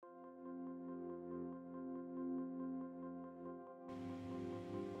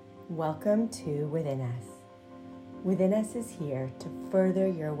Welcome to Within Us. Within Us is here to further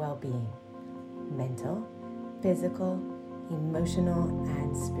your well-being, mental, physical, emotional,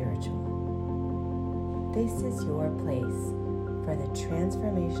 and spiritual. This is your place for the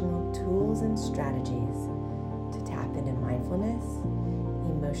transformational tools and strategies to tap into mindfulness,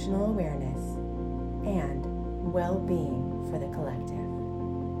 emotional awareness, and well-being for the collective.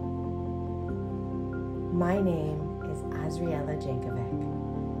 My name is Azriela Jankovic,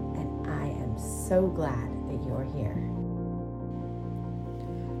 and I am so glad that you're here.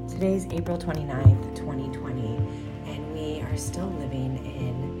 Today's April 29th, 2020, and we are still living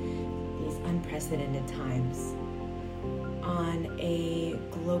in these unprecedented times. On a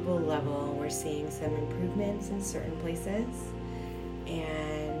global level, we're seeing some improvements in certain places,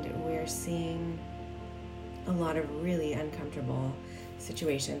 and we're seeing a lot of really uncomfortable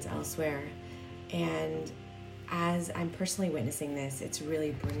situations elsewhere. And as I'm personally witnessing this, it's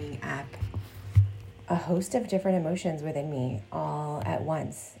really bringing up a host of different emotions within me all at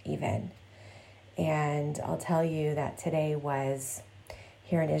once even. And I'll tell you that today was,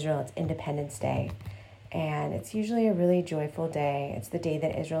 here in Israel, it's Independence Day. And it's usually a really joyful day. It's the day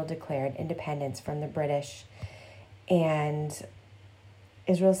that Israel declared independence from the British. And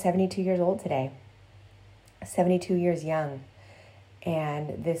Israel's 72 years old today, 72 years young.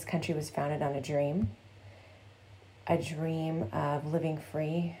 And this country was founded on a dream of living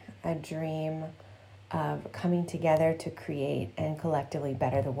free, a dream of coming together to create and collectively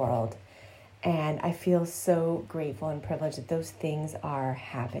better the world. And I feel so grateful and privileged that those things are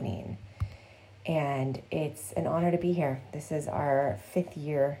happening. And it's an honor to be here. This is our 5th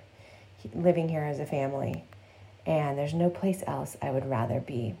year living here as a family. And there's no place else I would rather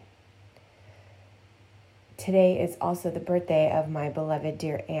be. Today is also the birthday of my beloved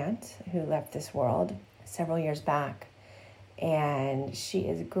dear aunt who left this world several years back. And she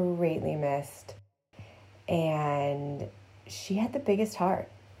is greatly missed. And she had the biggest heart.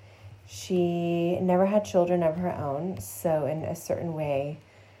 She never had children of her own. So in a certain way,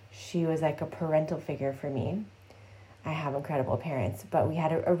 she was like a parental figure for me. I have incredible parents, but we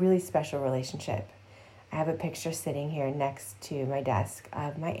had a really special relationship. I have a picture sitting here next to my desk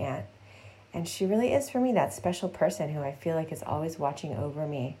of my aunt. And she really is, for me, that special person who I feel like is always watching over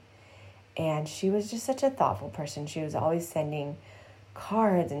me. And she was just such a thoughtful person. She was always sending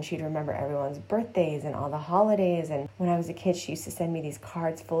cards, and she'd remember everyone's birthdays and all the holidays. And when I was a kid, she used to send me these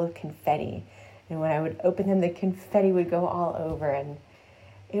cards full of confetti. And when I would open them, the confetti would go all over. And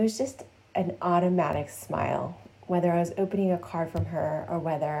it was just an automatic smile, whether I was opening a card from her or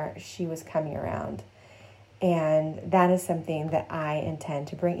whether she was coming around. And that is something that I intend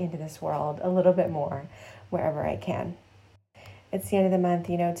to bring into this world a little bit more wherever I can. It's the end of the month.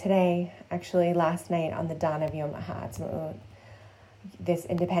 Today, actually last night on the dawn of Yom HaAtzmaut, this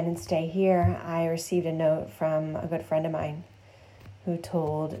Independence Day here, I received a note from a good friend of mine who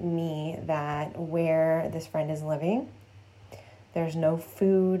told me that where this friend is living, there's no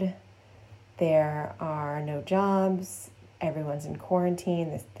food, there are no jobs, everyone's in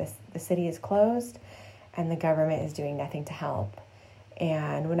quarantine, the city is closed, and the government is doing nothing to help.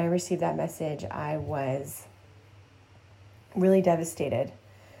 And when I received that message, I was really devastated.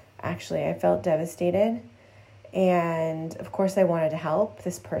 Actually, I felt devastated. And of course, I wanted to help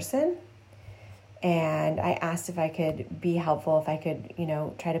this person. And I asked if I could be helpful, if I could,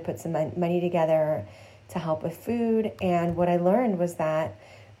 try to put some money together to help with food. And what I learned was that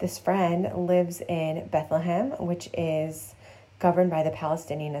this friend lives in Bethlehem, which is governed by the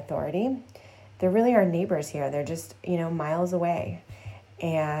Palestinian Authority. They're really our neighbors here. They're just, miles away.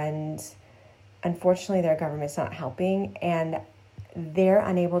 And unfortunately, their government's not helping. And they're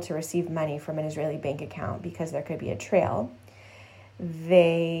unable to receive money from an Israeli bank account because there could be a trail.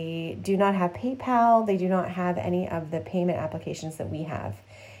 They do not have PayPal. They do not have any of the payment applications that we have.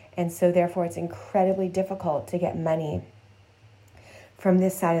 And so therefore, it's incredibly difficult to get money from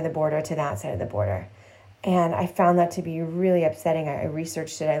this side of the border to that side of the border. And I found that to be really upsetting. I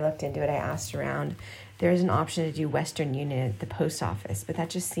researched it. I looked into it. I asked around. There is an option to do Western Union at the post office, but that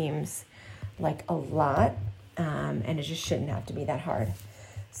just seems like a lot, and it just shouldn't have to be that hard.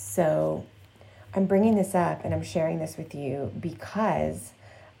 So I'm bringing this up and I'm sharing this with you because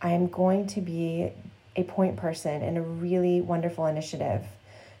I am going to be a point person in a really wonderful initiative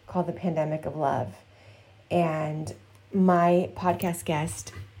called the Pandemic of Love. And my podcast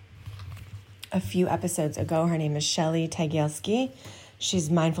guest a few episodes ago, her name is Shelly Tagielski.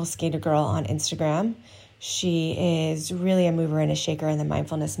 She's Mindful Skater Girl on Instagram. She is really a mover and a shaker in the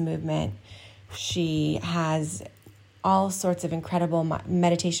mindfulness movement. She has all sorts of incredible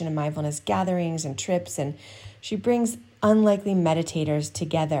meditation and mindfulness gatherings and trips, and she brings unlikely meditators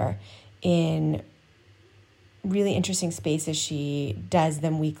together in really interesting spaces. She does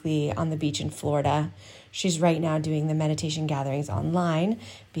them weekly on the beach in Florida. She's right now doing the meditation gatherings online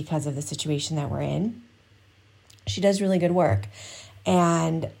because of the situation that we're in. She does really good work.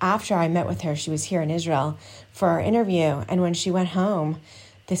 And after I met with her, she was here in Israel for our interview. And when she went home,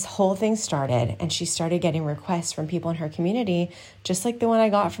 this whole thing started, and she started getting requests from people in her community, just like the one I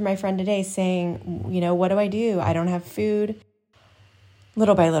got from my friend today saying, what do? I don't have food.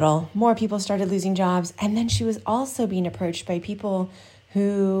 Little by little, more people started losing jobs. And then she was also being approached by people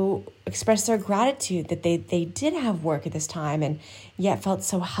who expressed their gratitude that they did have work at this time and yet felt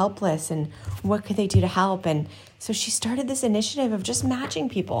so helpless, and what could they do to help? And so she started this initiative of just matching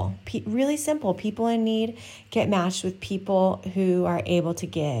people. Really simple. People in need get matched with people who are able to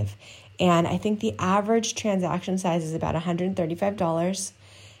give. And I think the average transaction size is about $135.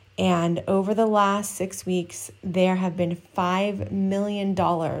 And over the last 6 weeks, there have been $5 million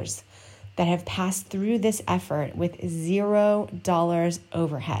that have passed through this effort with $0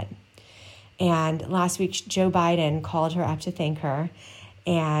 overhead. And last week, Joe Biden called her up to thank her,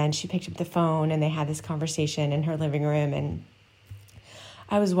 and she picked up the phone, and they had this conversation in her living room. And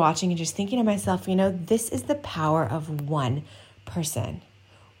I was watching and just thinking to myself, this is the power of one person.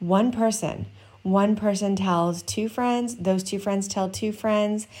 One person. One person tells two friends, those two friends tell two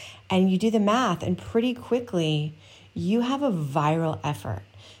friends, and you do the math, and pretty quickly you have a viral effort.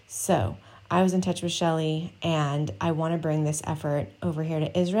 So I was in touch with Shelly, and I want to bring this effort over here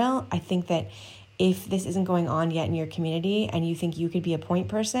to Israel. I think that if this isn't going on yet in your community and you think you could be a point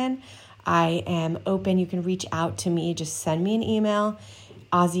person, I am open. You can reach out to me. Just send me an email,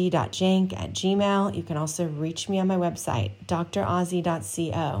 ozzy.jank@gmail.com. You can also reach me on my website,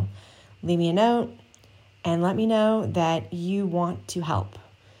 drozzy.co. Leave me a note and let me know that you want to help.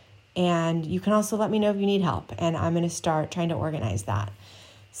 And you can also let me know if you need help, and I'm going to start trying to organize that.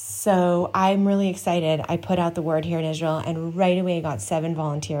 So I'm really excited. I put out the word here in Israel, and right away got 7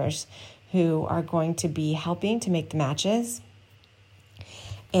 volunteers who are going to be helping to make the matches.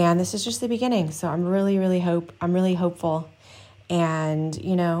 And this is just the beginning. So I'm really hopeful. And,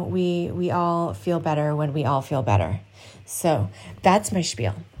 we all feel better when we all feel better. So that's my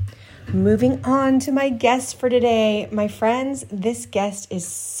spiel. Moving on to my guest for today. My friends, this guest is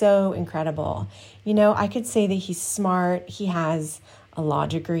so incredible. I could say that he's smart. He has a law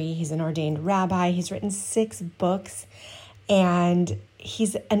degree. He's an ordained rabbi. He's written 6 books, and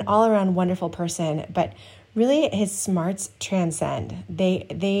he's an all-around wonderful person. But really, his smarts transcend.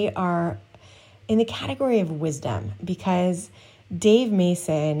 They are in the category of wisdom, because Dave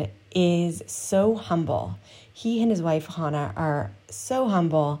Mason is so humble. He and his wife, Hannah, are so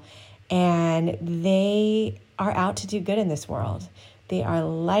humble, and they are out to do good in this world. They are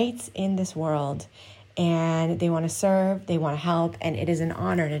lights in this world, and they want to serve, they want to help, and it is an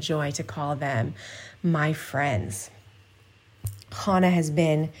honor and a joy to call them my friends. Hannah has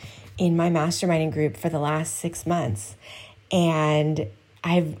been in my masterminding group for the last 6 months, and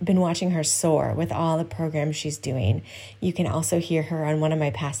I've been watching her soar with all the programs she's doing. You can also hear her on one of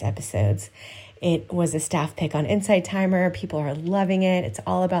my past episodes. It was a staff pick on Insight Timer. People are loving it. It's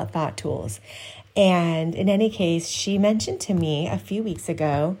all about thought tools. And in any case, she mentioned to me a few weeks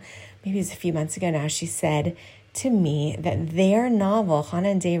ago, maybe it was a few months ago now, she said to me that their novel, Hannah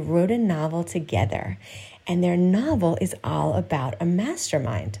and Dave wrote a novel together, and their novel is all about a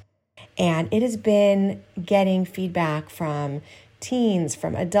mastermind. And it has been getting feedback from teens,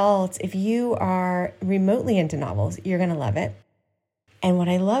 from adults. If you are remotely into novels, you're going to love it. And what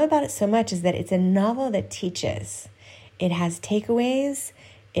I love about it so much is that it's a novel that teaches. It has takeaways,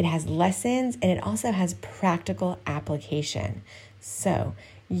 it has lessons, and it also has practical application. So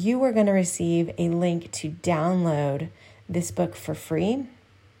you are going to receive a link to download this book for free.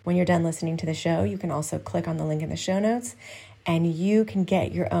 When you're done listening to the show, you can also click on the link in the show notes, and you can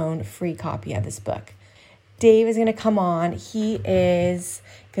get your own free copy of this book. Dave is going to come on. He is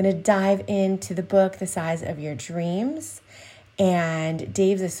going to dive into the book, The Size of Your Dreams. And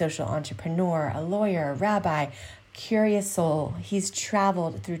Dave's a social entrepreneur, a lawyer, a rabbi, curious soul. He's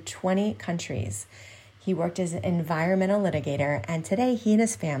traveled through 20 countries. He worked as an environmental litigator, and today he and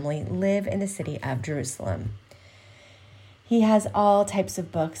his family live in the city of Jerusalem. He has all types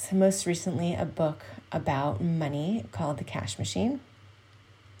of books, most recently a book about money called The Cash Machine.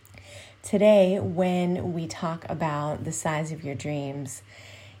 Today, when we talk about The Size of Your Dreams,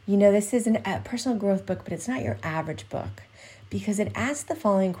 this is a personal growth book, but it's not your average book, because it asks the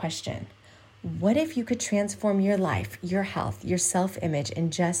following question: what if you could transform your life, your health, your self-image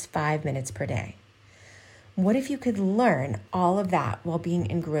in just 5 minutes per day? What if you could learn all of that while being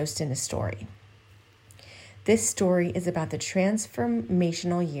engrossed in a story? This story is about the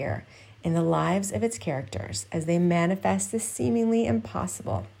transformational year in the lives of its characters as they manifest the seemingly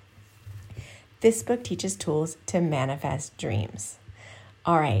impossible. This book teaches tools to manifest dreams.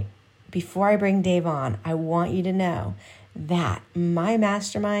 All right, before I bring Dave on, I want you to know that my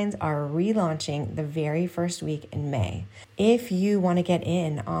masterminds are relaunching the very first week in May. If you want to get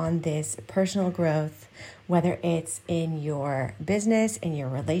in on this personal growth, whether it's in your business, in your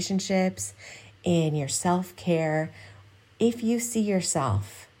relationships, in your self-care, if you see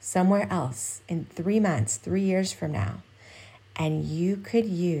yourself somewhere else in 3 months, 3 years from now, and you could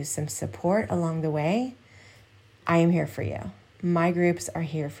use some support along the way, I am here for you. My groups are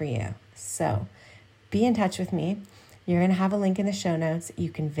here for you. So be in touch with me. You're going to have a link in the show notes. You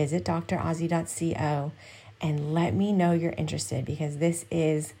can visit drozzy.co and let me know you're interested, because this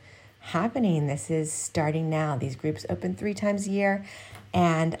is happening. This is starting now. These groups open 3 times a year,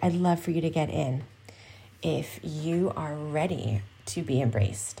 and I'd love for you to get in if you are ready to be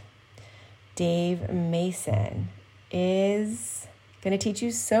embraced. Dave Mason is going to teach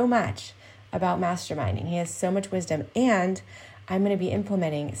you so much about masterminding. He has so much wisdom, and I'm going to be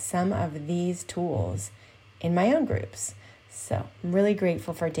implementing some of these tools in my own groups. So I'm really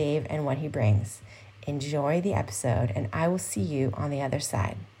grateful for Dave and what he brings. Enjoy the episode, and I will see you on the other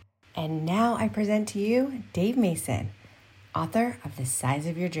side. And now I present to you Dave Mason, author of The Size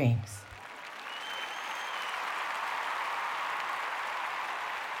of Your Dreams.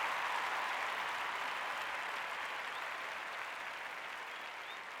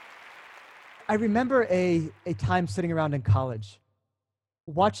 I remember a time sitting around in college,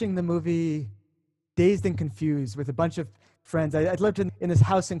 watching the movie Dazed and Confused with a bunch of friends. I lived in this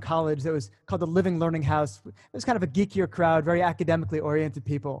house in college that was called the Living Learning House. It was kind of a geekier crowd, very academically oriented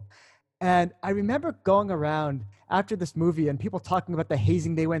people. And I remember going around after this movie and people talking about the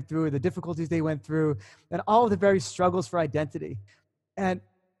hazing they went through, the difficulties they went through, and all of the various struggles for identity. And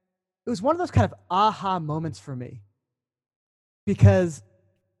it was one of those kind of aha moments for me, because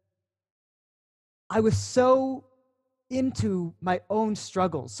I was so into my own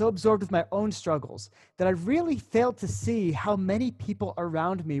struggles, so absorbed with my own struggles, that I really failed to see how many people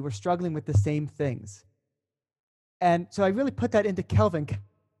around me were struggling with the same things. And so I really put that into Kelvin.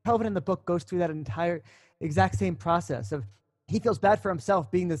 Kelvin in the book goes through that entire exact same process of, he feels bad for himself,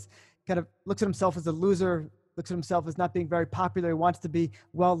 being this kind of, looks at himself as a loser, looks at himself as not being very popular. He wants to be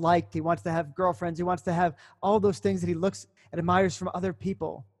well-liked. He wants to have girlfriends. He wants to have all those things that he looks and admires from other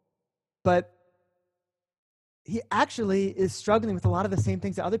people. But he actually is struggling with a lot of the same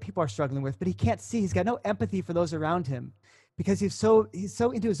things that other people are struggling with, but he can't see. He's got no empathy for those around him, because he's so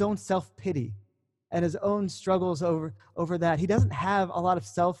into his own self-pity and his own struggles over that. He doesn't have a lot of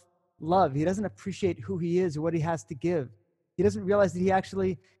self-love. He doesn't appreciate who he is or what he has to give. He doesn't realize that he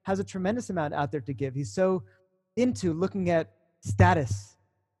actually has a tremendous amount out there to give. He's so into looking at status,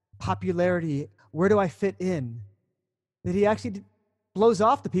 popularity, where do I fit in, that he actually blows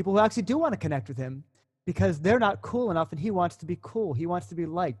off the people who actually do want to connect with him, because they're not cool enough, and he wants to be cool. He wants to be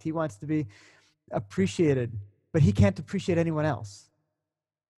liked. He wants to be appreciated, but he can't appreciate anyone else.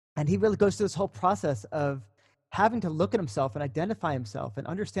 And he really goes through this whole process of having to look at himself and identify himself and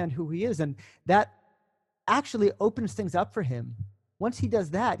understand who he is. And that actually opens things up for him. Once he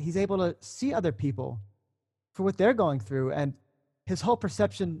does that, he's able to see other people for what they're going through. And his whole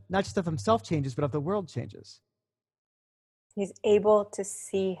perception, not just of himself changes, but of the world changes. He's able to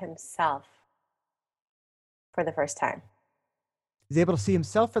see himself for the first time. He's able to see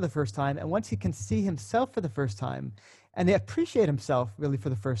himself for the first time. And once he can see himself for the first time, and they appreciate himself really for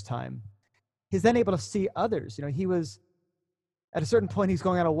the first time, he's then able to see others. You know, he was, at a certain point, he's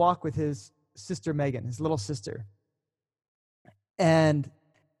going on a walk with his sister, Megan, his little sister. And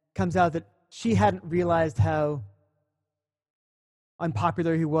comes out that she hadn't realized how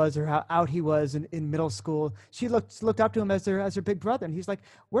unpopular he was or how out he was in middle school. She looked up to him as her big brother. And he's like,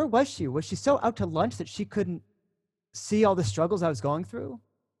 where was she? Was she so out to lunch that she couldn't see all the struggles I was going through?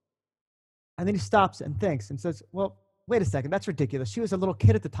 And then he stops and thinks and says, well, wait a second, that's ridiculous. She was a little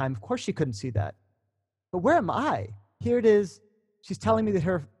kid at the time. Of course she couldn't see that. But where am I? Here it is. She's telling me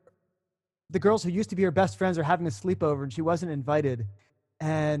that the girls who used to be her best friends are having a sleepover and she wasn't invited.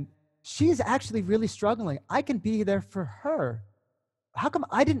 And she's actually really struggling. I can be there for her. How come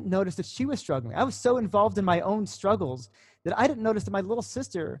I didn't notice that she was struggling? I was so involved in my own struggles that I didn't notice that my little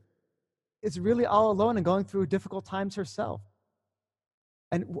sister is really all alone and going through difficult times herself.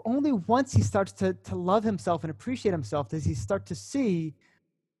 And only once he starts to love himself and appreciate himself does he start to see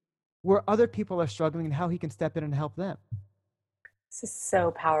where other people are struggling and how he can step in and help them. This is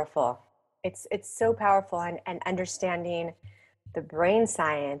so powerful. It's so powerful, and understanding the brain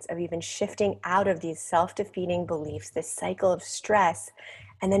science of even shifting out of these self-defeating beliefs, this cycle of stress,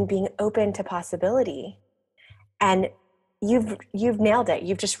 and then being open to possibility. And you've nailed it.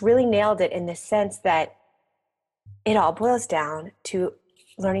 You've just really nailed it in the sense that it all boils down to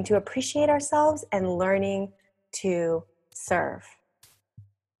learning to appreciate ourselves and learning to serve.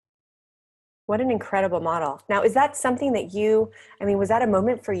 What an incredible model. Now, is that something that was that a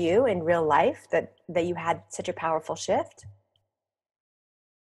moment for you in real life that you had such a powerful shift?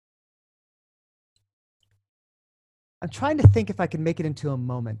 I'm trying to think if I can make it into a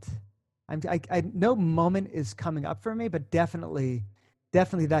moment. I know moment is coming up for me, but definitely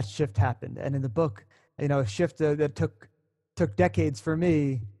that shift happened. And in the book, a shift that took decades for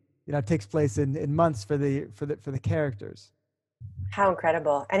me, takes place in months for the characters. How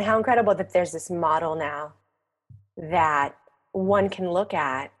incredible. And how incredible that there's this model now that one can look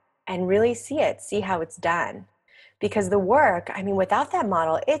at and really see how it's done. Because the work, without that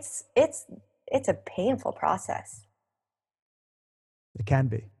model, it's a painful process. It can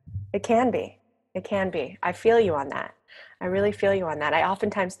be. It can be. It can be. I feel you on that. I really feel you on that. I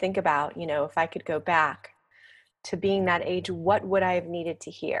oftentimes think about, if I could go back to being that age, what would I have needed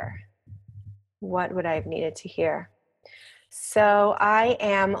to hear? What would I have needed to hear? So I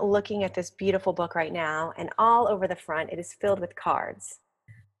am looking at this beautiful book right now, and all over the front, it is filled with cards.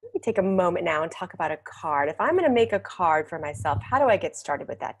 Let me take a moment now and talk about a card. If I'm going to make a card for myself, how do I get started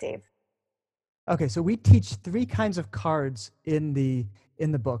with that, Dave? Okay, so we teach 3 kinds of cards in the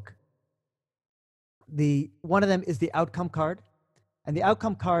book. One of them is the outcome card, and the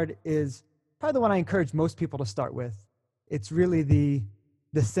outcome card is probably the one I encourage most people to start with. It's really the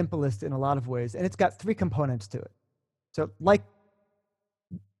simplest in a lot of ways, and it's got 3 components to it. So, like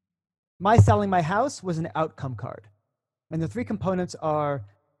my selling my house was an outcome card, and the 3 components are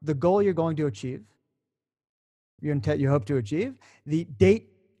the goal you're going to achieve, you hope to achieve, the date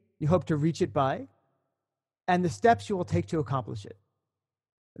you hope to reach it by, and the steps you will take to accomplish it.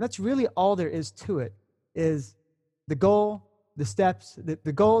 And that's really all there is to it, is the goal, the steps,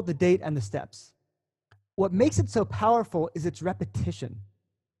 the goal, the date, and the steps. What makes it so powerful is its repetition.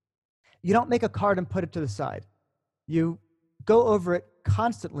 You don't make a card and put it to the side. You go over it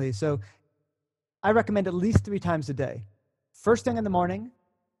constantly. So I recommend at least 3 times a day. First thing in the morning,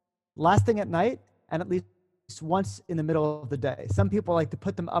 last thing at night, and at least once in the middle of the day. Some people like to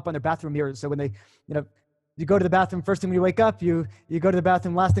put them up on their bathroom mirrors. So when they, you go to the bathroom first thing when you wake up, you go to the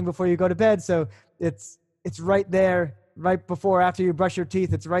bathroom last thing before you go to bed. So it's right there, right before, after you brush your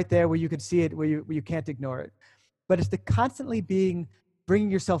teeth. It's right there where you can see it, where you can't ignore it. But it's the constantly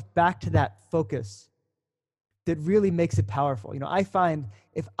bringing yourself back to that focus that really makes it powerful. I find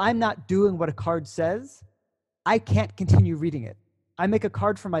if I'm not doing what a card says, I can't continue reading it. I make a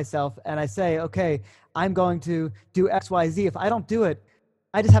card for myself and I say, okay, I'm going to do X, Y, Z. If I don't do it,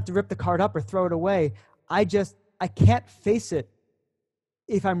 I just have to rip the card up or throw it away. I can't face it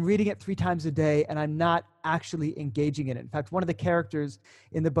if I'm reading it 3 times a day and I'm not actually engaging in it. In fact, one of the characters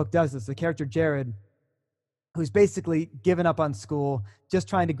in the book does this. The character Jared, who's basically given up on school, just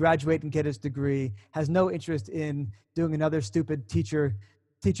trying to graduate and get his degree, has no interest in doing another stupid teacher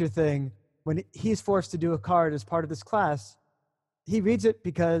thing. When he's forced to do a card as part of this class, he reads it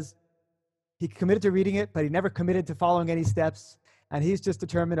because he committed to reading it, but he never committed to following any steps. And he's just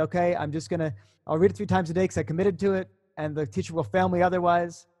determined, okay, I'll read it 3 times a day because I committed to it, and the teacher will fail me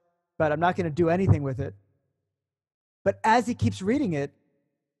otherwise, but I'm not going to do anything with it. But as he keeps reading it,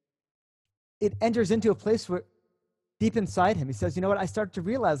 it enters into a place where deep inside him, he says, you know what, I started to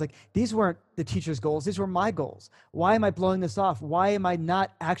realize, these weren't the teacher's goals, these were my goals. Why am I blowing this off? Why am I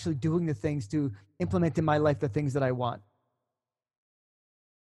not actually doing the things to implement in my life the things that I want?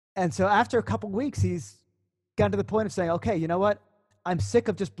 And so after a couple weeks, he's gotten to the point of saying, okay, you know what? I'm sick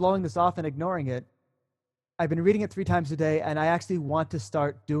of just blowing this off and ignoring it. I've been reading it 3 times a day, and I actually want to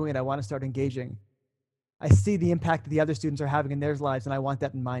start doing it. I want to start engaging. I see the impact that the other students are having in their lives, and I want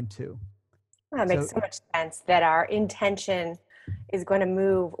that in mine too. That makes so much sense, that our intention is going to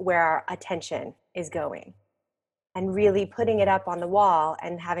move where our attention is going. And really putting it up on the wall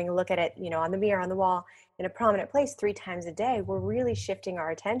and having a look at it, on the mirror, on the wall, in a prominent place 3 times a day, we're really shifting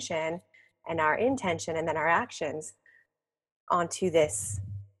our attention and our intention and then our actions onto this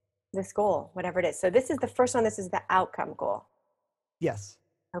goal, whatever it is. So this is the first one. This is the outcome goal. Yes.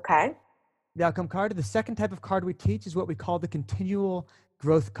 Okay. The outcome card. The second type of card we teach is what we call the continual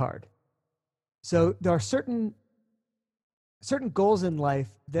growth card. So there are certain goals in life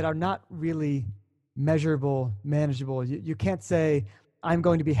that are not really measurable, manageable. You can't say, I'm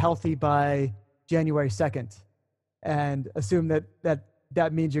going to be healthy by January 2nd and assume that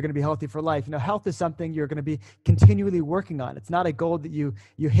that means you're going to be healthy for life. Health is something you're going to be continually working on. It's not a goal that you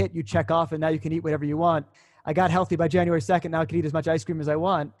hit, you check off, and now you can eat whatever you want. I got healthy by January 2nd. Now I can eat as much ice cream as I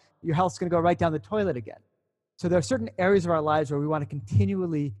want. Your health's going to go right down the toilet again. So there are certain areas of our lives where we want to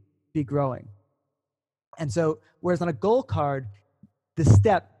continually be growing. And so, whereas on a goal card, the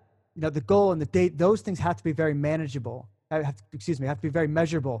step, the goal and the date, those things have to be very manageable. Have to be very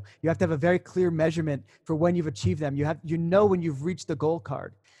measurable. You have to have a very clear measurement for when you've achieved them. When you've reached the goal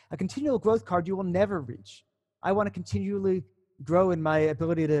card. A continual growth card you will never reach. I want to continually grow in my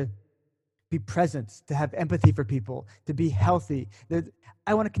ability to be present, to have empathy for people, to be healthy.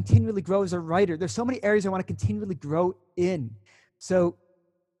 I want to continually grow as a writer. There's so many areas I want to continually grow in. So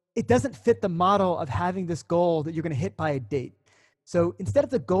it doesn't fit the model of having this goal that you're going to hit by a date. So instead of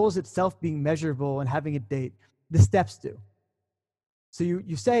the goals itself being measurable and having a date, the steps do. So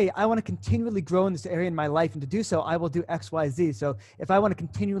you say, I want to continually grow in this area in my life, and to do so, I will do X, Y, Z. So if I want to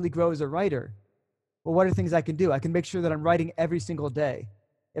continually grow as a writer, well, what are things I can do? I can make sure that I'm writing every single day,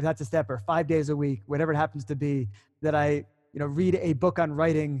 if that's a step, or 5 days a week, whatever it happens to be, that I read a book on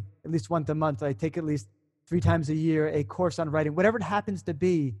writing at least once a month. I take at least 3 times a year a course on writing, whatever it happens to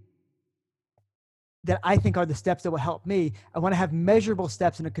be that I think are the steps that will help me. I want to have measurable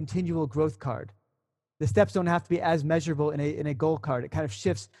steps in a continual growth card. The steps don't have to be as measurable in a goal card. It kind of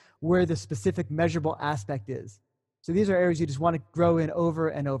shifts where the specific measurable aspect is. So these are areas you just want to grow in over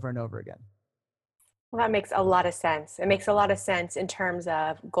and over and over again. Well, that makes a lot of sense. It makes a lot of sense in terms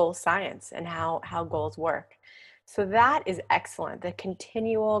of goal science and how goals work. So that is excellent. The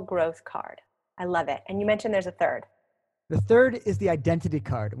continual growth card. I love it. And you mentioned there's a third. The third is the identity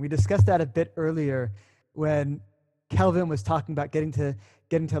card. And we discussed that a bit earlier when Kelvin was talking about getting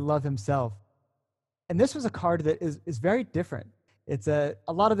to love himself. And this was a card that is very different. It's a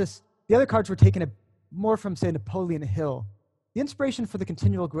lot of this, the other cards were taken more from, say, Napoleon Hill. The inspiration for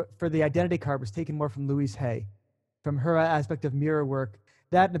the identity card was taken more from Louise Hay, from her aspect of mirror work.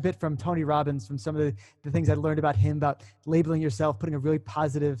 That and a bit from Tony Robbins, from some of the things I learned about him, about labeling yourself, putting a really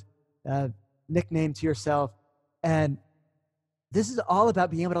positive nickname to yourself. And this is all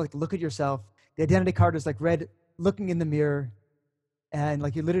about being able to look at yourself. The identity card is read looking in the mirror. And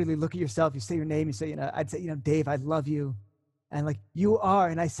you literally look at yourself, you say your name, you say, I'd say, Dave, I love you. And you are,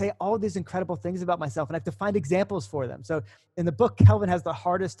 and I say all these incredible things about myself, and I have to find examples for them. So in the book, Kelvin has the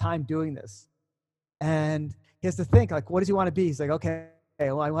hardest time doing this. And he has to think, what does he want to be? He's like, okay,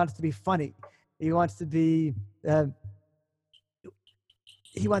 well, I want it to be funny. He wants to be,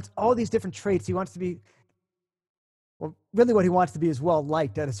 he wants all these different traits. He wants to be, well, really what he wants to be is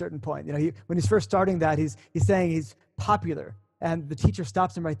well-liked at a certain point. When he's first starting that, he's saying he's popular. And the teacher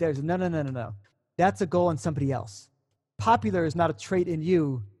stops him right there and says, no. That's a goal in somebody else. Popular is not a trait in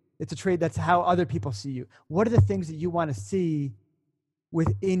you. It's a trait that's how other people see you. What are the things that you want to see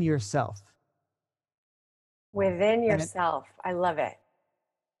within yourself? Within yourself. I love it.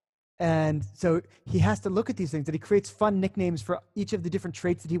 And so he has to look at these things, and he creates fun nicknames for each of the different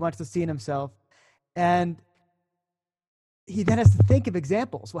traits that he wants to see in himself. And he then has to think of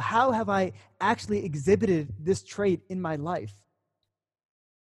examples. Well, how have I actually exhibited this trait in my life?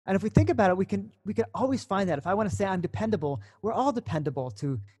 And if we think about it, we can always find that. If I want to say I'm dependable, we're all dependable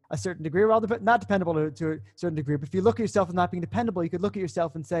to a certain degree. We're all not dependable to a certain degree. But if you look at yourself as not being dependable, you could look at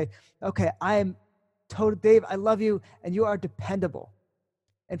yourself and say, okay, I am total Dave, I love you, and you are dependable.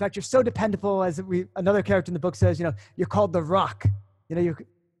 In fact, you're so dependable, as another character in the book says, you're called the rock.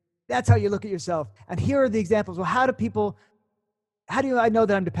 That's how you look at yourself. And here are the examples. Well, how do I know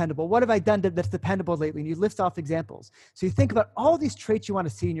that I'm dependable? What have I done that's dependable lately? And you list off examples. So you think about all these traits you want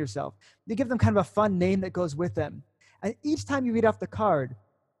to see in yourself. You give them kind of a fun name that goes with them. And each time you read off the card,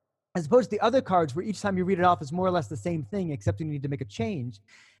 as opposed to the other cards where each time you read it off is more or less the same thing, except you need to make a change.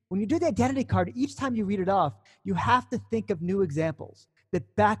 When you do the identity card, each time you read it off, you have to think of new examples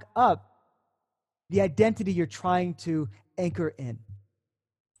that back up the identity you're trying to anchor in.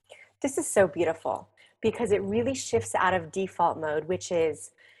 This is so beautiful, because it really shifts out of default mode, which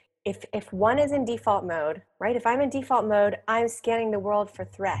is if one is in default mode, right? If I'm in default mode, I'm scanning the world for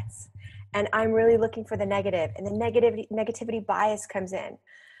threats, and I'm really looking for the negative, and the negativity bias comes in.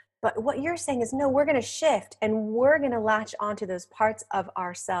 But what you're saying is, no, we're going to shift, and we're going to latch onto those parts of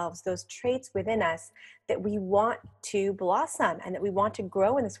ourselves, those traits within us that we want to blossom and that we want to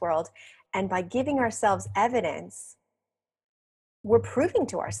grow in this world. And by giving ourselves evidence, we're proving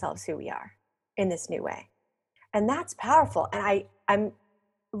to ourselves who we are in this new way. And that's powerful. And I'm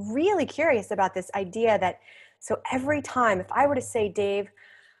really curious about this idea that, so every time, if I were to say, Dave,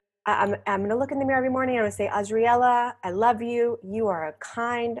 I'm going to look in the mirror every morning, I'm going to say, Azriela, I love you. You are a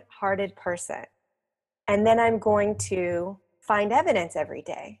kind-hearted person. And then I'm going to find evidence every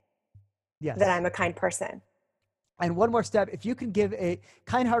day Yes. that I'm a kind person. And one more step, if you can give a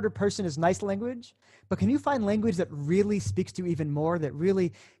kind-hearted person is nice language, but can you find language that really speaks to you even more, that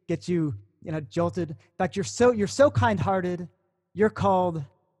really gets you, jolted? In fact, you're so kind-hearted, you're called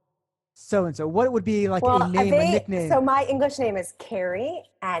so-and-so. What would be like a name, a nickname? So my English name is Carrie,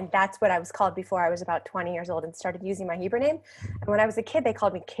 and that's what I was called before I was about 20 years old and started using my Hebrew name. And when I was a kid, they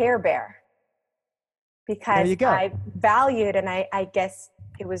called me Care Bear because I valued, and I guess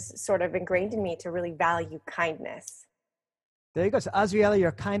it was sort of ingrained in me to really value kindness. There you go. So Azriela, you're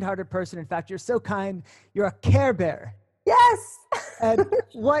a kind-hearted person. In fact, you're so kind, you're a Care Bear. Yes. And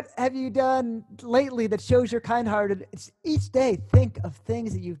what have you done lately that shows you're kind-hearted? It's each day, think of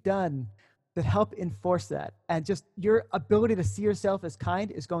things that you've done that help enforce that. And just your ability to see yourself as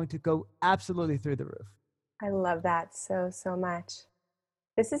kind is going to go absolutely through the roof. I love that so much.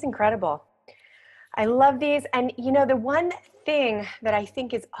 This is incredible. I love these. And the one thing that I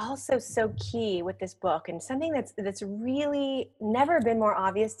think is also so key with this book, and something that's really never been more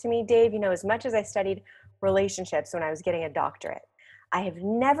obvious to me, Dave, as much as I studied relationships when I was getting a doctorate, I have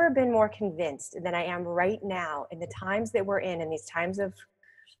never been more convinced than I am right now in the times that we're in these times of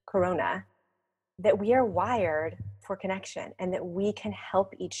Corona, that we are wired for connection and that we can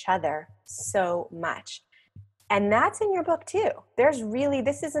help each other so much. And that's in your book too.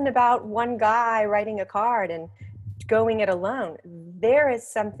 This isn't about one guy writing a card and going it alone. There is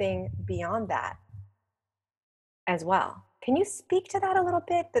something beyond that as well. Can you speak to that a little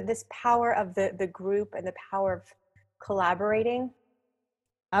bit, that this power of the group and the power of collaborating?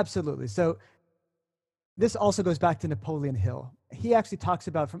 Absolutely. So this also goes back to Napoleon Hill. He actually talks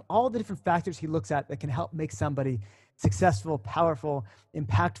about, from all the different factors he looks at that can help make somebody successful, powerful,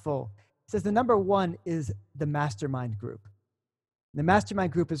 impactful, he says the number one is the mastermind group. The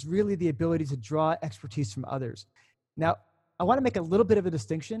mastermind group is really the ability to draw expertise from others. Now, I want to make a little bit of a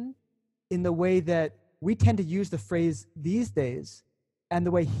distinction in the way that we tend to use the phrase these days and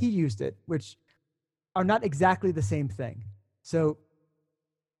the way he used it, which are not exactly the same thing. So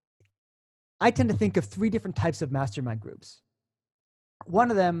I tend to think of three different types of mastermind groups. One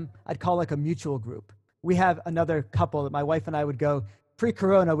of them I'd call like a mutual group. We have another couple that my wife and I would go,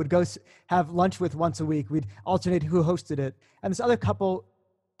 pre-corona, would go have lunch with once a week. We'd alternate who hosted it. And this other couple,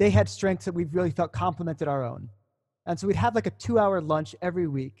 they had strengths that we really felt complemented our own. And so we'd have like a 2-hour lunch every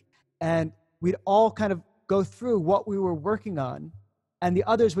week. And we'd all kind of go through what we were working on. And the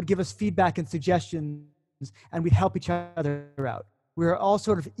others would give us feedback and suggestions, and we'd help each other out. We were all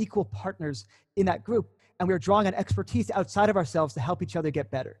sort of equal partners in that group, and we were drawing on expertise outside of ourselves to help each other get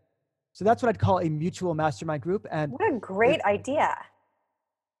better. So that's what I'd call a mutual mastermind group. And what a great idea.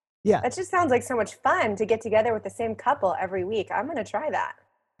 Yeah. That just sounds like so much fun to get together with the same couple every week. I'm going to try that.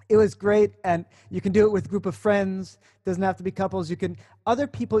 It was great. And you can do it with a group of friends. Doesn't have to be couples. Other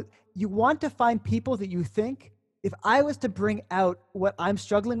people, you want to find people that you think, if I was to bring out what I'm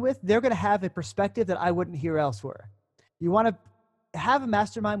struggling with, they're going to have a perspective that I wouldn't hear elsewhere. You want to have a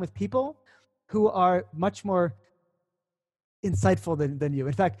mastermind with people who are much more insightful than you.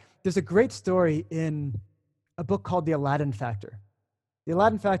 In fact, there's a great story in a book called The Aladdin Factor. The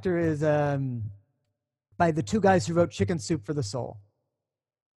Aladdin Factor is by the two guys who wrote Chicken Soup for the Soul.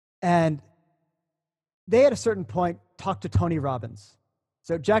 And they, at a certain point, talked to Tony Robbins.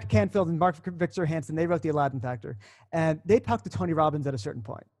 So Jack Canfield and Mark Victor Hansen, they wrote The Aladdin Factor. And they talked to Tony Robbins at a certain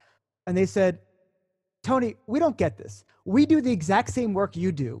point. And they said, Tony, we don't get this. We do the exact same work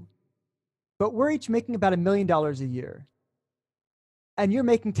you do, but we're each making about $1 million a year. And you're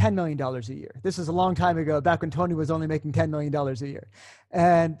making $10 million a year. This is a long time ago, back when Tony was only making $10 million a year.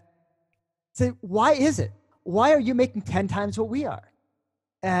 And say, why is it? Why are you making 10 times what we are?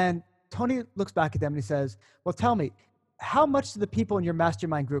 And Tony looks back at them and he says, well, tell me, how much do the people in your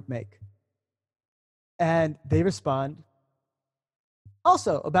mastermind group make? And they respond,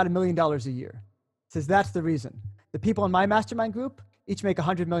 also about $1 million a year. He says, that's the reason. The people in my mastermind group each make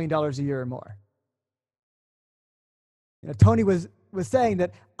 $100 million a year or more. Tony was saying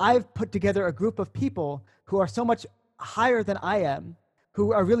that I've put together a group of people who are so much higher than I am,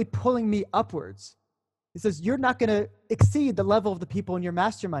 who are really pulling me upwards. He says, you're not going to exceed the level of the people in your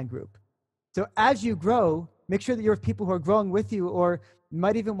mastermind group. So as you grow, make sure that you're with people who are growing with you, or you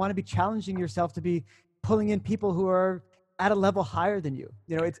might even want to be challenging yourself to be pulling in people who are at a level higher than you.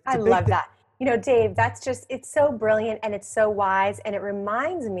 I love that. Dave, it's so brilliant and it's so wise. And it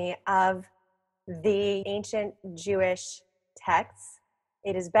reminds me of the ancient Jewish texts.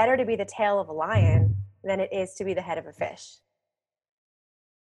 It is better to be the tail of a lion than it is to be the head of a fish.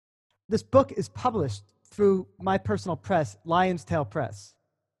 This book is published through my personal press, Lion's Tail Press.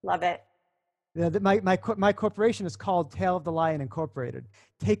 Love it. My corporation is called Tail of the Lion Incorporated,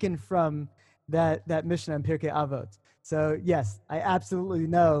 taken from that Mishnah in Pirkei Avot. So yes, I absolutely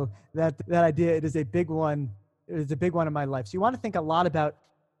know that idea. It is a big one. It is a big one in my life. So you want to think a lot about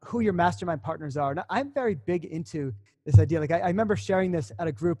who your mastermind partners are. And I'm very big into this idea. Like I remember sharing this at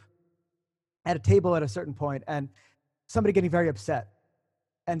a group, at a table at a certain point, and somebody getting very upset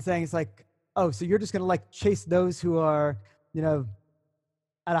and saying, it's like, oh, so you're just going to like chase those who are,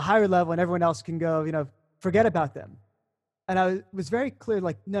 at a higher level, and everyone else can go, forget about them. And I was very clear,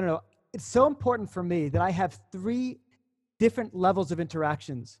 like, no. It's so important for me that I have 3 different levels of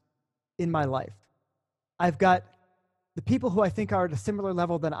interactions in my life. I've got the people who I think are at a similar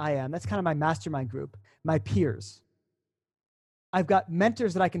level than I am. That's kind of my mastermind group, my peers. I've got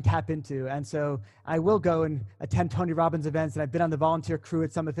mentors that I can tap into. And so I will go and attend Tony Robbins events, and I've been on the volunteer crew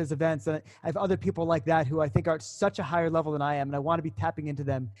at some of his events. And I have other people like that who I think are at such a higher level than I am, and I want to be tapping into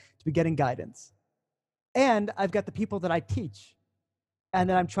them to be getting guidance. And I've got the people that I teach, and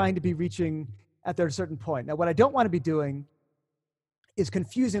that I'm trying to be reaching at their certain point. Now, what I don't want to be doing is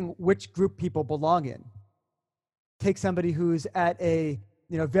confusing which group people belong in. Take somebody who's at a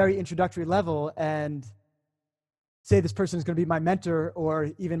very introductory level and say this person is going to be my mentor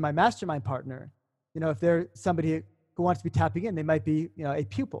or even my mastermind partner. If they're somebody who wants to be tapping in, they might be a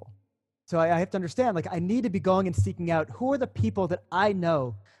pupil. So I have to understand, like, I need to be going and seeking out who are the people that I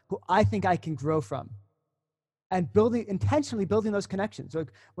know who I think I can grow from, and intentionally building those connections.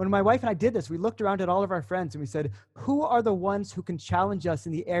 Like when my wife and I did this, we looked around at all of our friends and we said, who are the ones who can challenge us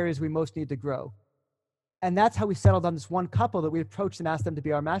in the areas we most need to grow? And that's how we settled on this one couple that we approached and asked them to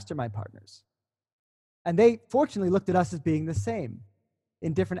be our mastermind partners. And they fortunately looked at us as being the same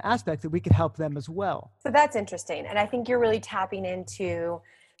in different aspects, that we could help them as well. So that's interesting. And I think you're really tapping into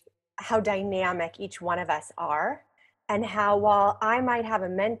how dynamic each one of us are, and how while I might have a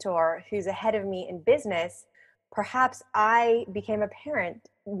mentor who's ahead of me in business, perhaps I became a parent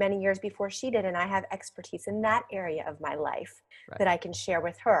many years before she did, and I have expertise in that area of my life that I can share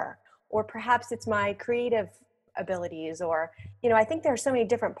with her. Or perhaps it's my creative abilities, or, I think there are so many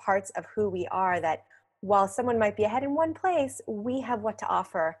different parts of who we are that while someone might be ahead in one place, we have what to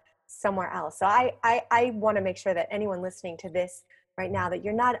offer somewhere else. So I want to make sure that anyone listening to this right now, that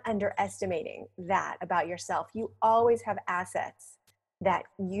you're not underestimating that about yourself. You always have assets that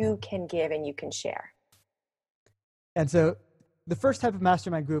you can give and you can share. And so the first type of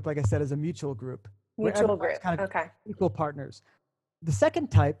mastermind group, like I said, is a mutual group. Mutual group, kind of okay. Equal partners. The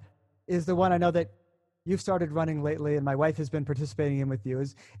second type is the one I know that you've started running lately, and my wife has been participating in with you,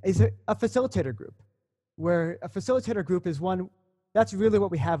 is a facilitator group, where a facilitator group is one, that's really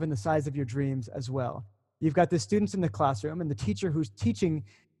what we have in the size of your dreams as well. You've got the students in the classroom and the teacher who's teaching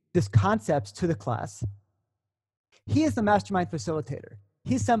this concepts to the class. He is the mastermind facilitator.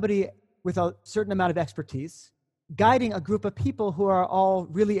 He's somebody with a certain amount of expertise, guiding a group of people who are all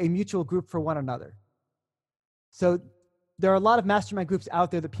really a mutual group for one another. So there are a lot of mastermind groups out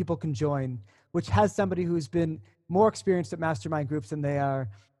there that people can join, which has somebody who's been more experienced at mastermind groups than they are,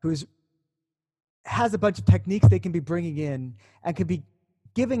 has a bunch of techniques they can be bringing in and can be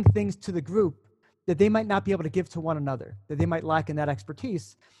giving things to the group that they might not be able to give to one another, that they might lack in that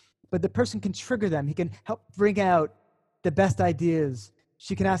expertise. But the person can trigger them. He can help bring out the best ideas.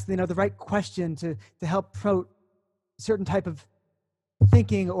 She can ask the right question to help promote certain type of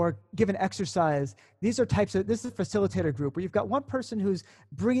thinking or give an exercise. This is a facilitator group where you've got one person who's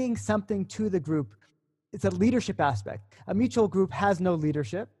bringing something to the group. It's a leadership aspect. A mutual group has no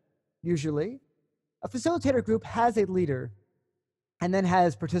leadership, usually. A facilitator group has a leader, and then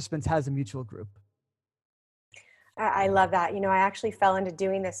has participants, has a mutual group. I love that. I actually fell into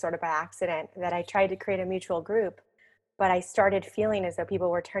doing this sort of by accident, that I tried to create a mutual group, but I started feeling as though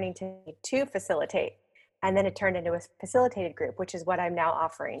people were turning to me to facilitate. And then it turned into a facilitated group, which is what I'm now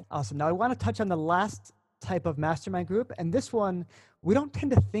offering. Awesome. Now I want to touch on the last type of mastermind group. And this one, we don't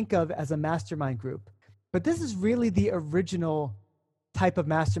tend to think of as a mastermind group, but this is really the original type of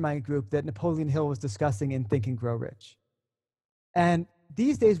mastermind group that Napoleon Hill was discussing in Think and Grow Rich. And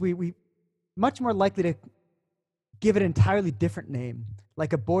these days, we much more likely to give it an entirely different name,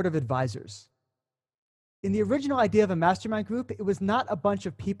 like a board of advisors. In the original idea of a mastermind group, it was not a bunch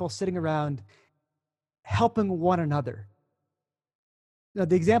of people sitting around helping one another.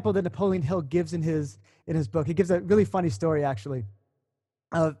 The example that Napoleon Hill gives in his book, he gives a really funny story, actually,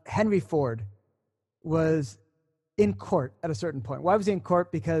 of Henry Ford was in court at a certain point. Why was he in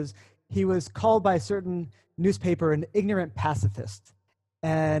court? Because he was called by a certain newspaper an ignorant pacifist,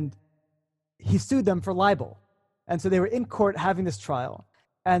 and he sued them for libel. And so they were in court having this trial,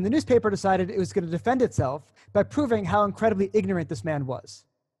 and the newspaper decided it was going to defend itself by proving how incredibly ignorant this man was.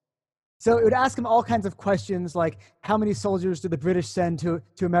 So it would ask him all kinds of questions like, how many soldiers did the British send to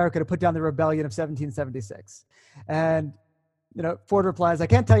America to put down the rebellion of 1776? And Ford replies, I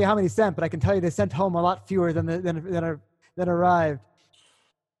can't tell you how many sent, but I can tell you they sent home a lot fewer than arrived.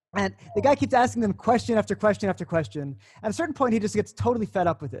 And the guy keeps asking them question after question after question. At a certain point, he just gets totally fed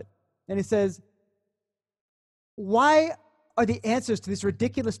up with it. And he says, why are the answers to these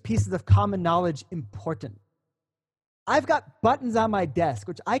ridiculous pieces of common knowledge important? I've got buttons on my desk,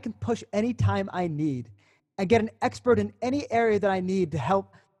 which I can push anytime I need and get an expert in any area that I need to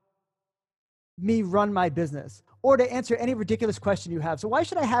help me run my business or to answer any ridiculous question you have. So why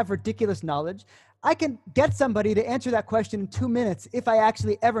should I have ridiculous knowledge? I can get somebody to answer that question in 2 minutes if I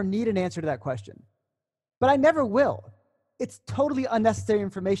actually ever need an answer to that question. But I never will. It's totally unnecessary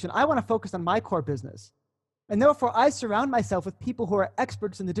information. I want to focus on my core business. And therefore, I surround myself with people who are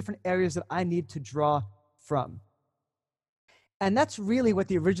experts in the different areas that I need to draw from. And that's really what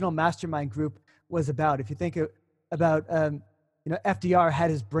the original mastermind group was about. If you think about, FDR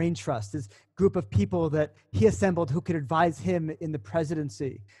had his brain trust, his group of people that he assembled who could advise him in the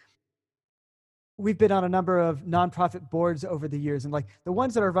presidency. We've been on a number of nonprofit boards over the years, and like the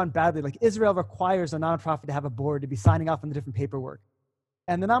ones that are run badly, like Israel requires a nonprofit to have a board to be signing off on the different paperwork.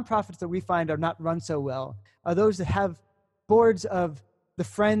 And the nonprofits that we find are not run so well are those that have boards of the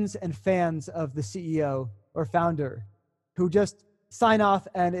friends and fans of the CEO or founder who just sign off,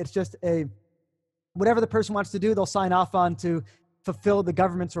 and it's just whatever the person wants to do, they'll sign off on to fulfill the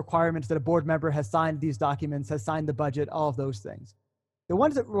government's requirements that a board member has signed these documents, has signed the budget, all of those things. The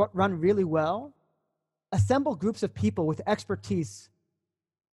ones that run really well assemble groups of people with expertise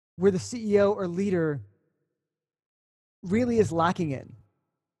where the CEO or leader really is lacking in.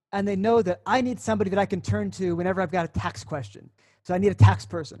 And they know that I need somebody that I can turn to whenever I've got a tax question. So I need a tax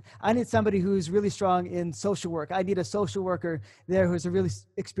person. I need somebody who's really strong in social work. I need a social worker there who's a really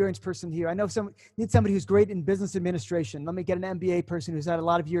experienced person here. I need somebody who's great in business administration. Let me get an MBA person who's had a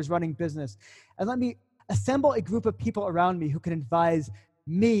lot of years running business. And let me assemble a group of people around me who can advise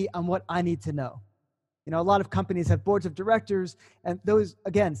me on what I need to know. A lot of companies have boards of directors, and those,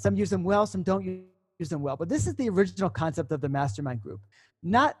 again, some use them well, some don't use them well. But this is the original concept of the mastermind group.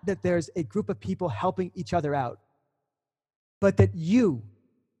 Not that there's a group of people helping each other out, but that you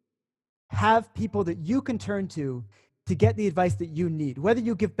have people that you can turn to get the advice that you need. Whether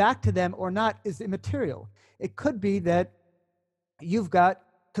you give back to them or not is immaterial. It could be that you've got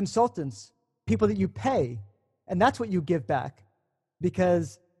consultants, people that you pay, and that's what you give back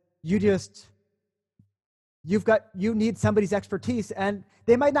because you need somebody's expertise, and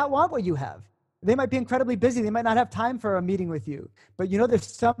they might not want what you have. They might be incredibly busy. They might not have time for a meeting with you. But there's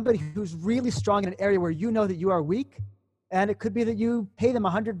somebody who's really strong in an area where you know that you are weak. And it could be that you pay them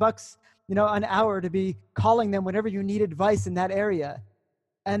 $100, an hour to be calling them whenever you need advice in that area.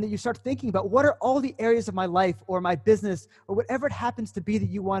 And that you start thinking about what are all the areas of my life or my business or whatever it happens to be that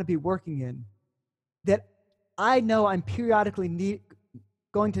you want to be working in that I know I'm periodically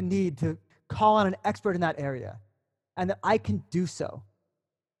going to need to call on an expert in that area and that I can do so.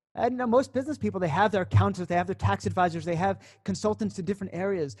 And most business people, they have their accountants, they have their tax advisors, they have consultants in different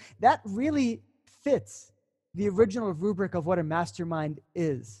areas. That really fits the original rubric of what a mastermind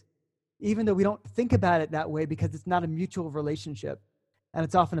is, even though we don't think about it that way because it's not a mutual relationship and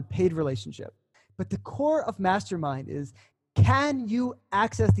it's often a paid relationship. But the core of mastermind is, can you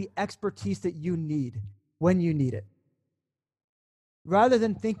access the expertise that you need when you need it? Rather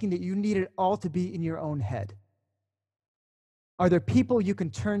than thinking that you need it all to be in your own head. Are there people you can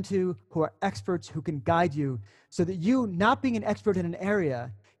turn to who are experts who can guide you so that you, not being an expert in an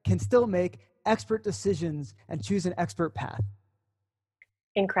area, can still make expert decisions and choose an expert path?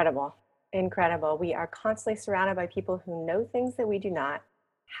 Incredible. Incredible. We are constantly surrounded by people who know things that we do not.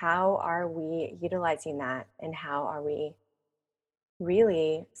 How are we utilizing that? And how are we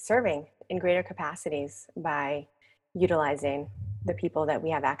really serving in greater capacities by utilizing the people that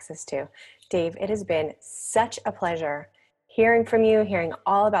we have access to? Dave, it has been such a pleasure hearing from you, hearing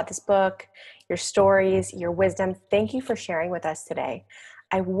all about this book, your stories, your wisdom. Thank you for sharing with us today.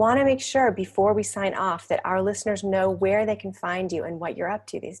 I want to make sure before we sign off that our listeners know where they can find you and what you're up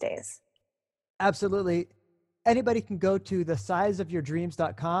to these days. Absolutely. Anybody can go to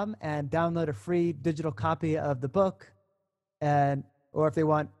thesizeofyourdreams.com and download a free digital copy of the book. Or if they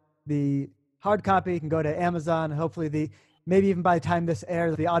want the hard copy, you can go to Amazon. Hopefully maybe even by the time this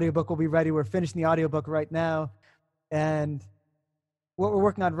airs, the audiobook will be ready. We're finishing the audiobook right now. And what we're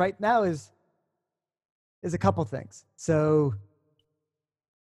working on right now is a couple things. So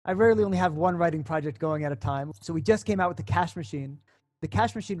I rarely only have one writing project going at a time. So we just came out with the Cash Machine. The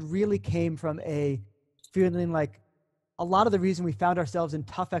Cash Machine really came from a feeling like a lot of the reason we found ourselves in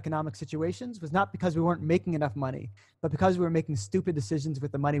tough economic situations was not because we weren't making enough money, but because we were making stupid decisions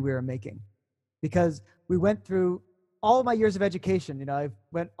with the money we were making. Because we went through all of my years of education. I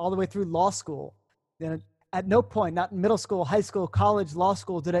went all the way through law school. At no point, not in middle school, high school, college, law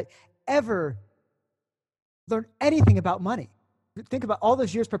school, did I ever learn anything about money. Think about all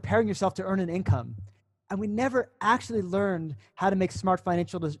those years preparing yourself to earn an income. And we never actually learned how to make smart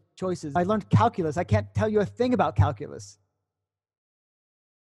financial choices. I learned calculus. I can't tell you a thing about calculus.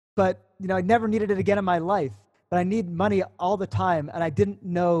 But, I never needed it again in my life. But I need money all the time, and I didn't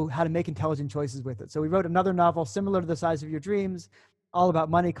know how to make intelligent choices with it. So we wrote another novel similar to The Size of Your Dreams, all about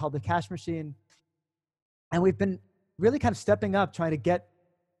money, called The Cash Machine. And we've been really kind of stepping up, trying to get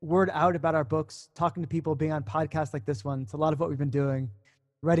word out about our books, talking to people, being on podcasts like this one. It's a lot of what we've been doing.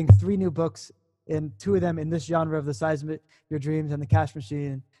 Writing 3 new books, and 2 of them in this genre of The Size of Your Dreams and The Cash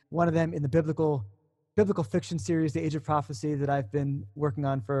Machine. One of them in the biblical fiction series, The Age of Prophecy, that I've been working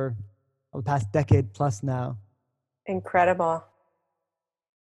on for the past decade plus now. Incredible.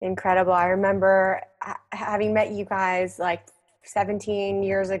 I remember having met you guys like 17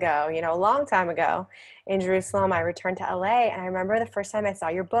 years ago, a long time ago in Jerusalem. I returned to LA, and I remember the first time I saw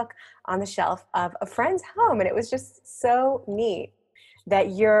your book on the shelf of a friend's home, and it was just so neat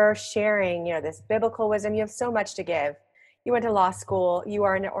that you're sharing, this biblical wisdom. You have so much to give. You went to law school. You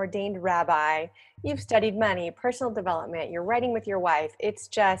are an ordained rabbi. You've studied money, personal development. You're writing with your wife. It's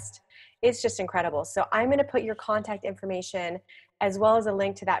just incredible. So I'm going to put your contact information as well as a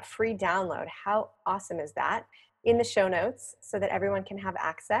link to that free download. How awesome is that? In the show notes so that everyone can have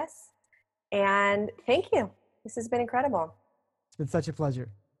access. And thank you. This has been incredible. It's been such a pleasure.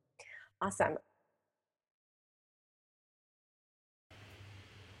 Awesome.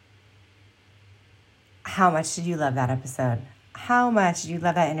 How much did you love that episode? How much did you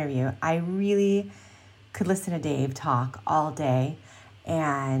love that interview? I really could listen to Dave talk all day,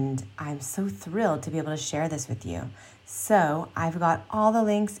 and I'm so thrilled to be able to share this with you. So I've got all the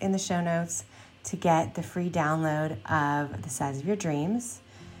links in the show notes to get the free download of The Size of Your Dreams.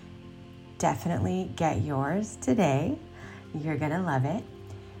 Definitely get yours today. You're going to love it.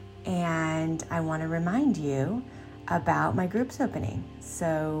 And I want to remind you about my groups opening.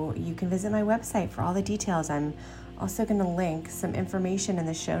 So you can visit my website for all the details. I'm also going to link some information in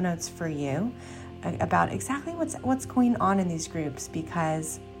the show notes for you about exactly what's going on in these groups,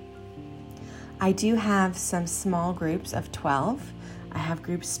 because I do have some small groups of 12. I have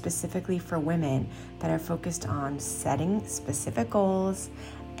groups specifically for women that are focused on setting specific goals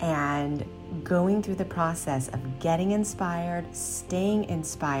and going through the process of getting inspired, staying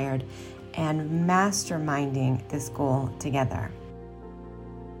inspired, and masterminding this goal together.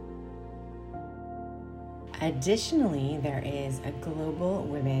 Additionally, there is a global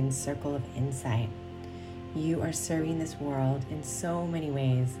women's circle of insight. You are serving this world in so many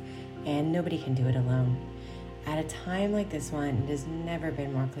ways, and nobody can do it alone. At a time like this one, it has never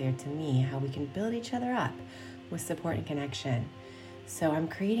been more clear to me how we can build each other up with support and connection. So I'm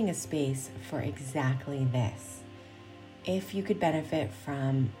creating a space for exactly this. If you could benefit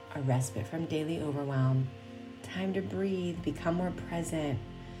from a respite from daily overwhelm, time to breathe, become more present,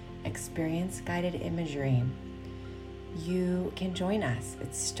 experience guided imagery, you can join us.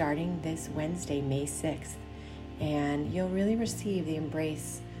 It's starting this Wednesday, May 6th, and you'll really receive the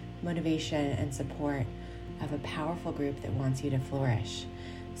embrace, motivation, and support of a powerful group that wants you to flourish.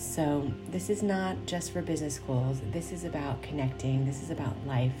 So this is not just for business goals. This is about connecting. This is about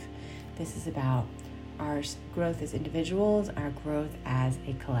life. This is about our growth as individuals, our growth as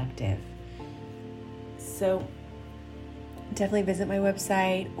a collective. So definitely visit my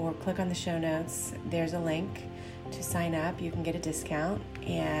website or click on the show notes. There's a link to sign up. You can get a discount,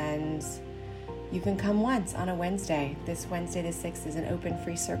 and you can come once on a Wednesday. This Wednesday the 6th is an open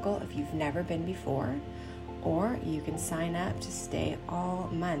free circle if you've never been before, or you can sign up to stay all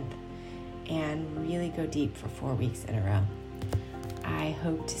month and really go deep for 4 weeks in a row. I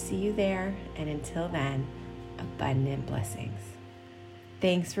hope to see you there, and until then, abundant blessings.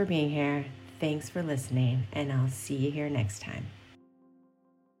 Thanks for being here. Thanks for listening, and I'll see you here next time.